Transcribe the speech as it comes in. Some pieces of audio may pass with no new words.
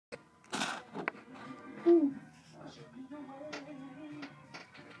Yeah,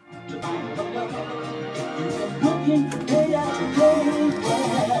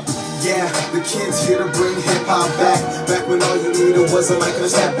 the kids here to bring hip-hop back. Back when all you needed was a mic and a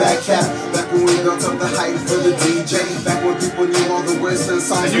snapback cap. Back when we built up the hype for the DJ. Back when people knew all the words to the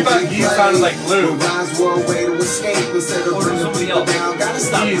songs. And you thought he sounded like Blue. Rhymes were a way to escape instead of bringing people down. Gotta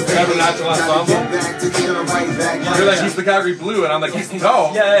stop the Never Natural Ensemble. back to kicking it right back. You're like, he's the Calgary Blue, and I'm like, he's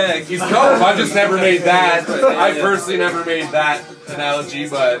dope. Yeah, He's dope. I've just never made that. I personally never made that analogy,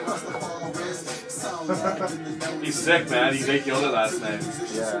 but he's sick, man. They killed it last night.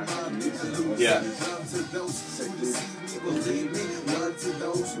 Yeah.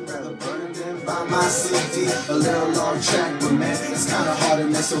 Buy my CD, a little long track, but man, it's kinda hard to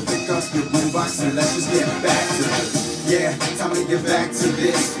miss. So pick up your boombox and let's just get back to this. Yeah, time to get back to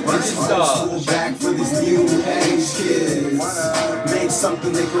this. It's old school back for these new age kids. Make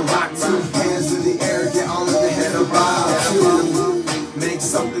something they can rock to. Hands in the air, get all of the head around to. Make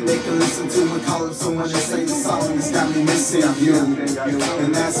something they can listen to and call up someone and say the song that's got me missing you.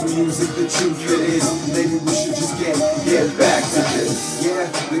 And that's music, the truth it is. Maybe we should just get back to this. Yeah,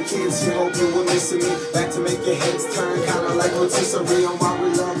 the kids here hoping we're missing me. Back to make your heads turn, kinda like rotisserie on why we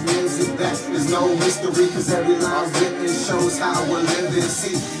love music. That is no mystery, cause every line written shows how we're living.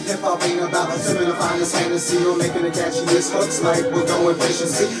 See, hip-hop ain't about sipping the finest fantasy or making the catchiest hooks like we're going fishing.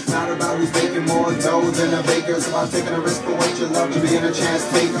 See, not about who's making more dough than a baker. It's about taking a risk for what you love to being a chance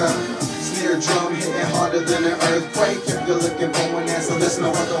taker. Snare drum hitting harder than an earthquake. If you're looking for one answer, listen to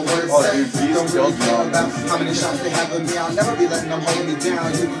what the words say. Don't really care about how many shots they have of me. I'll never be letting them hold me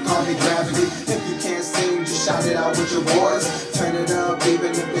down. You can call me gravity. If you can't sing, just shout it out with your voice. Turn it up,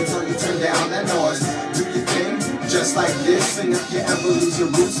 even if they tell you turn down that noise. Do your thing, just like this. And if you ever lose your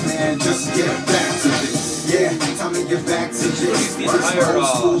roots, man, just get back to this. Yeah, time to get back to this. The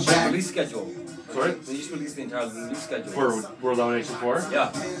entire release schedule. Sorry? They just released the entire release schedule. For World Domination 4? Yeah.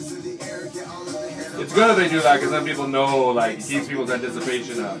 It's good that they do that because then people know, like, it keeps people's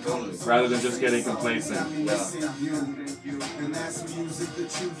anticipation up rather than just getting complacent. Yeah.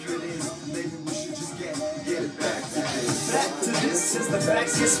 Back to this is the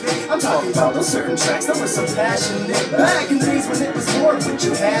facts you speak. I'm talking about those certain tracks that were so passionate. Back in the days when it was more of what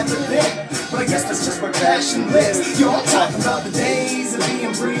you had to think. But I guess that's just where passion lives. Yo, I'm talking about the days of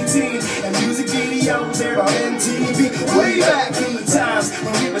being preteen and music videos aired on MTV. Way back in the times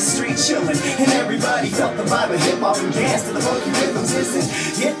when we were street chillin' and everybody felt the vibe of hip-hop and dance to the funky rhythms. Isn't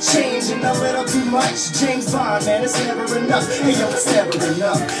it changing a little too much? James Bond, man, it's never enough. Hey, yo, it's never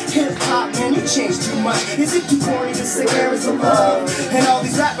enough. Hip-hop, man, you changed too much. Is it too corny to say there is a love? And all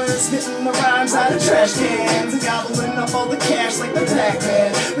these rappers spitting the rhymes out of trash cans and gobbling up all the cash like the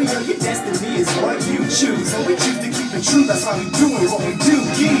Pac-Man. But yo, your destiny is what you choose, and we choose to keep it true. That's how we doing what we do.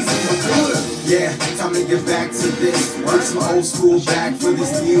 Keys in the wood. Yeah, time to get back to this. Work some old school back for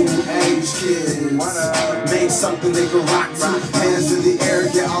these new age kids. Make something they can rock to. Hands in the air,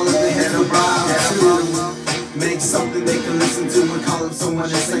 get all of the head around to. Make something they can listen to and call up someone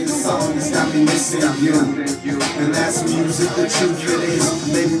and say the song that's got me missing you. And that's music, the truth it is.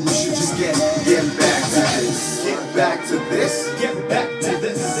 Maybe we should just get back to this. Get back to this. Get back to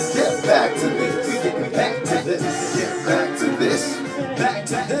this. Get back to this. We get back to this. Get back to this. Back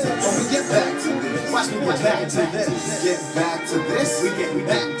to this. Oh, we get back to this. Watch me get back to this. Get back to this. We get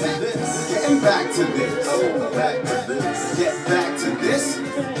back to this. Getting back to this. Oh, back to this. Get back to this.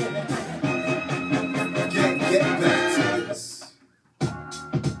 Get back to this.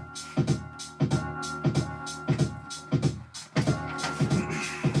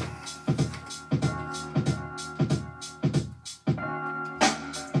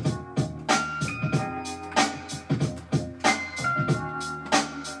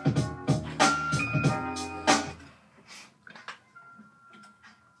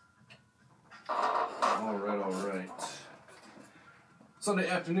 Alright. Sunday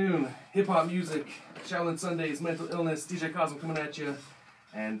afternoon, hip-hop music, Shaolin Sundays, mental illness, DJ Cosm coming at you.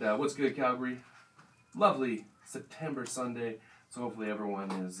 And what's good, Calgary? Lovely September Sunday, so hopefully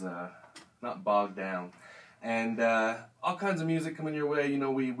everyone is not bogged down. And all kinds of music coming your way. You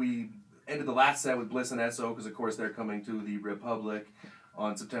know, we ended the last set with Bliss and SO, because of course they're coming to the Republic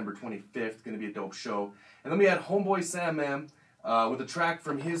on September 25th. Going to be a dope show. And then we had Homeboy Sam Man with a track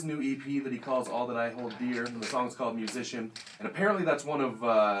from his new EP that he calls All That I Hold Dear, and the song's called Musician. And apparently that's one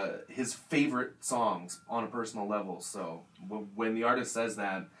of his favorite songs on a personal level. So when the artist says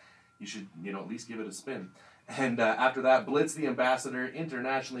that, you should, you know, at least give it a spin. And after that, Blitz the Ambassador,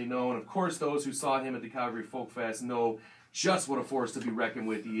 internationally known. Of course, those who saw him at the Calgary Folk Fest know just what a force to be reckoned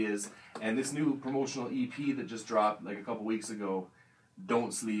with he is. And this new promotional EP that just dropped like a couple weeks ago,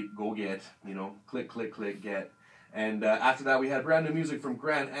 Don't Sleep, Go Get, you know, click, click, click, get. And after that, we had brand new music from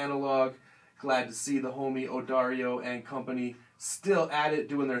Grand Analog. Glad to see the homie Odario and company still at it,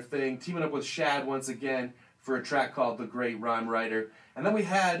 doing their thing, teaming up with Shad once again for a track called The Great Rhyme Writer. And then we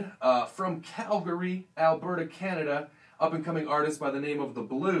had, from Calgary, Alberta, Canada, up-and-coming artist by the name of The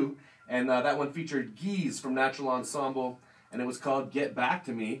Blue, and that one featured Geese from Natural Ensemble, and it was called Get Back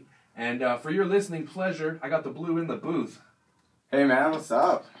to Me. And for your listening pleasure, I got The Blue in the booth. Hey man, what's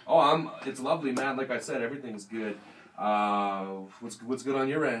up? Oh, it's lovely, man. Like I said, everything's good. What's good on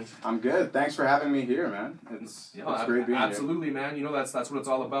your end? I'm good. Thanks for having me here, man. It's great being absolutely, here. Man. You know that's what it's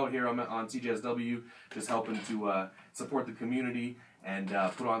all about here on CJSW. Just helping to support the community and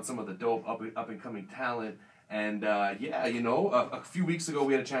put on some of the dope up and coming talent. And yeah, you know, a few weeks ago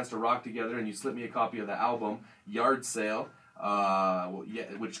we had a chance to rock together, and you slipped me a copy of the album Yard Sale,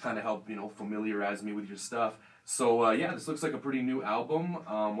 which kind of helped, you know, familiarize me with your stuff. So yeah, this looks like a pretty new album.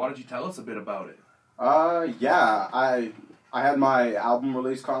 Why don't you tell us a bit about it? Yeah, I had my album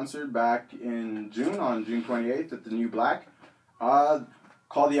release concert back in June, on June 28th at the New Black.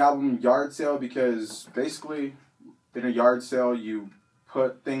 Called the album Yard Sale because basically in a yard sale you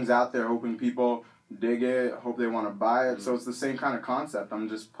put things out there hoping people dig it, hope they want to buy it. So it's the same kind of concept. I'm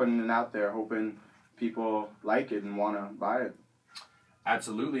just putting it out there hoping people like it and want to buy it.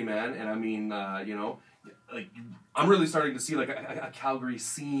 Absolutely, man. And I mean, you know, like I'm really starting to see like a Calgary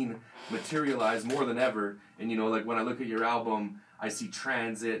scene materialize more than ever. And you know, like when I look at your album, I see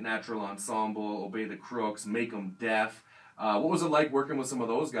Transit, Natural Ensemble, Obey the Crooks, Make 'Em Deaf. What was it like working with some of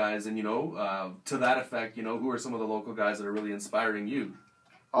those guys? And you know, to that effect, you know, who are some of the local guys that are really inspiring you?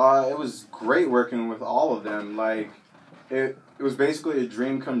 It was great working with all of them. Like it was basically a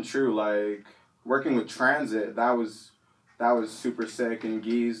dream come true. Like working with Transit, that was super sick. And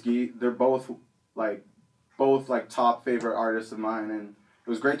Geese, they're both top favorite artists of mine, and it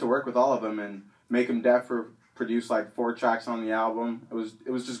was great to work with all of them. And Make 'Em Deaf produced like 4 tracks on the album.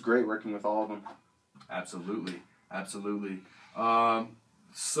 It was just great working with all of them. Absolutely.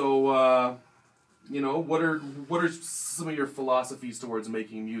 You know, what are some of your philosophies towards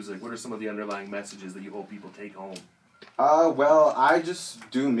making music? What are some of the underlying messages that you hope people take home? Well, I just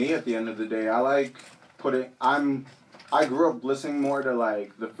do me at the end of the day. I grew up listening more to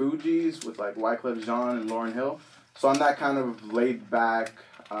like the Fugees with like Wyclef Jean and Lauryn Hill. So I'm that kind of laid back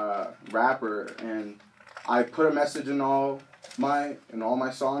rapper, and I put a message in all my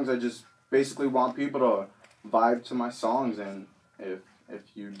songs. I just basically want people to vibe to my songs, and if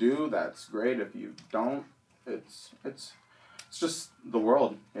you do, that's great. If you don't, it's just the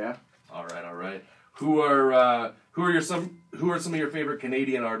world, yeah. All right. Who are some of your favorite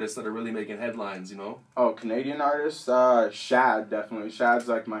Canadian artists that are really making headlines, you know? Oh, Canadian artists? Shad, definitely. Shad's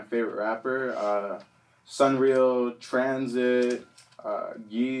like my favorite rapper. Sunreal, Transit,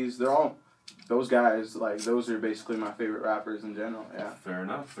 Geese, they're all those guys, like those are basically my favorite rappers in general, yeah. Fair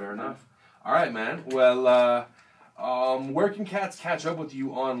enough. All right, man. Well, where can cats catch up with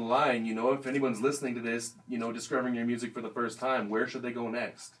you online? You know, if anyone's listening to this, you know, discovering your music for the first time, where should they go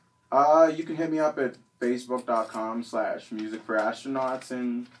next? You can hit me up at facebook.com/musicforastronauts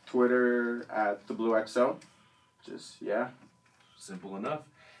and Twitter at TheBlueXO. Just, yeah. Simple enough.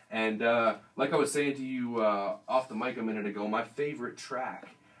 And like I was saying to you off the mic a minute ago, my favorite track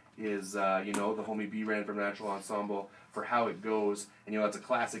is, you know, the homie B-Ran from Natural Ensemble for How It Goes. And, you know, that's a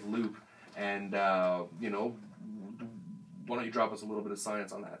classic loop. And, you know, why don't you drop us a little bit of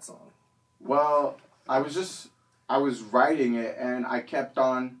science on that song? Well, I was writing it, and I kept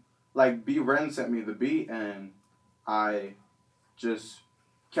on, like, B-Ren sent me the beat, and I just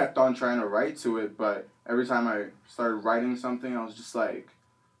kept on trying to write to it, but every time I started writing something, I was just like,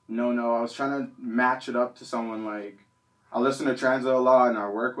 no, I was trying to match it up to someone. Like, I listen to Transit a lot, and I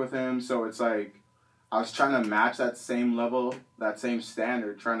work with him, so it's like, I was trying to match that same level, that same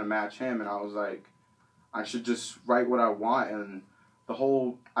standard, trying to match him, and I was like, I should just write what I want, and the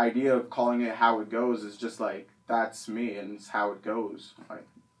whole idea of calling it How It Goes is just like, that's me, and it's how it goes, like,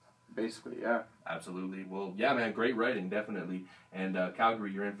 basically, yeah. Absolutely. Well, yeah, man, great writing, definitely, and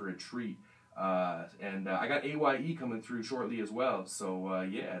Calgary, you're in for a treat, and I got AYE coming through shortly as well, so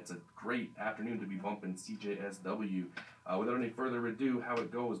yeah, it's a great afternoon to be bumping CJSW. Without any further ado, How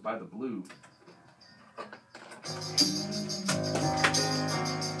It Goes by The Blue.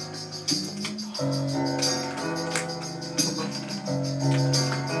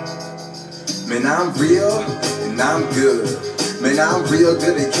 Man, I'm real and I'm good. Man, I'm real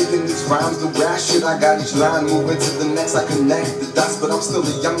good at kicking these rhymes. The rap shit, I got each line moving to the next. I connect the dots, but I'm still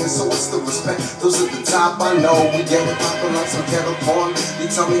a youngin', so what's the respect? Those at the top, I know we get it poppin' like some kettle corn. You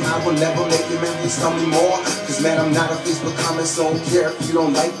tell me I will never make it, man, please tell me more. Cause man, I'm not a Facebook comment, so don't care if you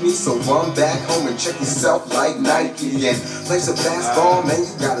don't like me. So run back home and check yourself like Nike. And place a fast ball, man,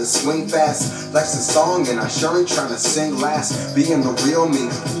 you gotta swing fast. Life's a song and I sure ain't tryna sing last. Being the real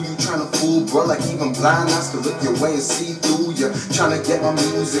me, who you tryna fool, bro? Like even blind eyes could look your way and see through you. Tryna get my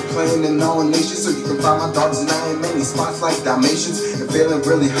music playing in all nations, so you can find my dogs and I in many spots like Dalmatians. If feeling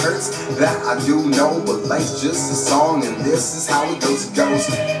really hurts, that I do know, but life's just a song and this is how it goes. It goes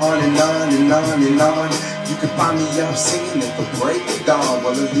on and on and on and on. You can find me up singing at the break of dawn.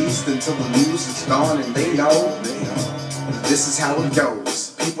 Well, at least until the music's gone and they know. This is how it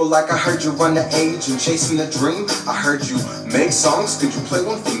goes. People like, I heard you run the age and chasing a dream. I heard you make songs, could you play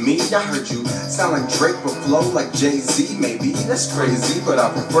one for me? I heard you sound like Drake but flow like Jay-Z. Maybe that's crazy, but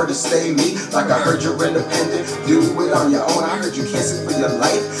I prefer to stay me. Like I heard you're independent, do it on your own. I heard you can't sit for your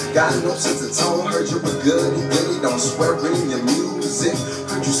life, got no sense of tone. Heard you're a goody, don't swear in your music.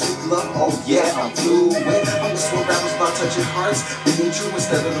 Heard you speak love, oh yeah, I'm fluid. I'm just what rappers about touching hearts, being true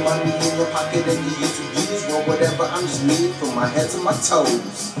instead of the money in your pocket and your YouTube views. Well, whatever, I'm just me from my head to my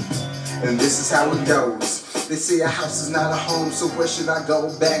toes. And this is how it goes. They say a house is not a home, so where should I go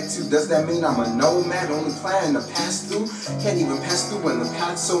back to? Does that mean I'm a nomad, only planning to pass through? Can't even pass through when the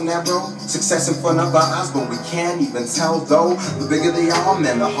path's so narrow. Success in front of our eyes, but we can't even tell though. The bigger they are,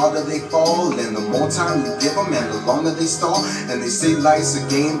 man, the harder they fall. And the more time you give them, and the longer they stall. And they say life's a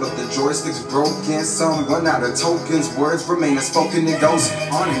game, but the joystick's broken. Some run out of tokens, words remain unspoken. It goes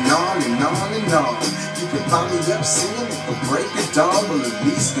on and on and on and on. You can find me up singing at the break of dawn, well at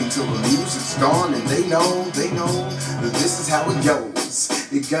least until the music's gone. And they know that this is how it goes.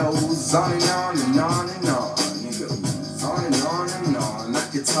 It goes on and on and on and on. It goes on and on and on. I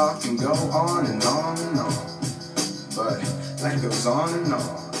could talk and go on and on and on, but life goes on and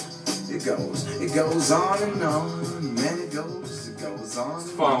on. It goes on and on. Man, it goes on.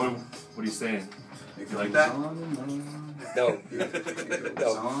 It's fun. What are you saying? You like that? On and on. No. It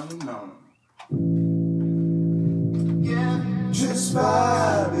goes on and on. Just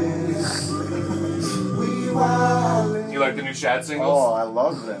vibing. We wildin'. You like the new Shad singles? Oh, I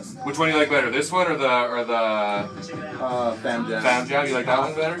love them. Which one do you like better? This one or the Fam Jam. Fam Jam? You like that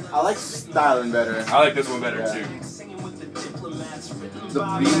one better? I like Styling better. I like this one better too.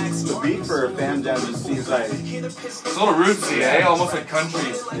 The beat for Fam Jam just seems like, It's a little rootsy, eh? Almost like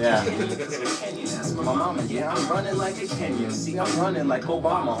country. yeah. My mama, yeah, I'm running like a Kenyan. See, I'm running like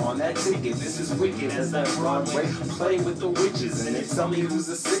Obama on that ticket. This is wicked as that Broadway play with the witches. And they tell me who's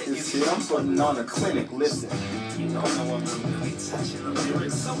the sickest shit. I'm putting on a clinic. Listen, you know I'm really touching. I'm really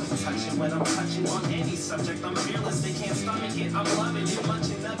so touching when I'm touching on any subject. I'm fearless. They can't stomach it. I'm loving it.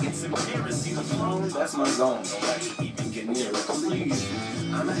 Munching nuggets in Paris. See the throne? That's my zone. Don't let me even get near it, please.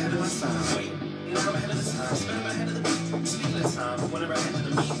 I'm ahead of my time. Wait. You know I'm ahead of the time, spend ahead of the beat. Speaking of time, whenever I enter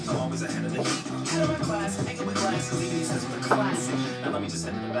the meet, I'm always ahead of the heat. Head of my class, hanging with glasses, even says for classic. Now let me just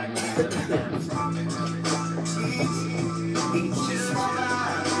head to the back of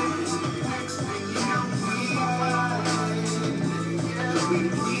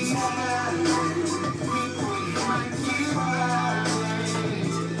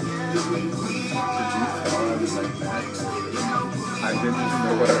I didn't even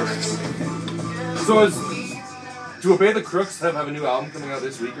know what I was saying. So Do Obey the Crooks have a new album coming out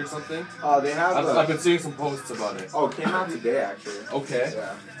this week or something? They have. I've been seeing some posts about it. Oh, it came out today actually. Okay.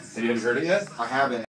 Yeah. Have you heard it yet? I haven't.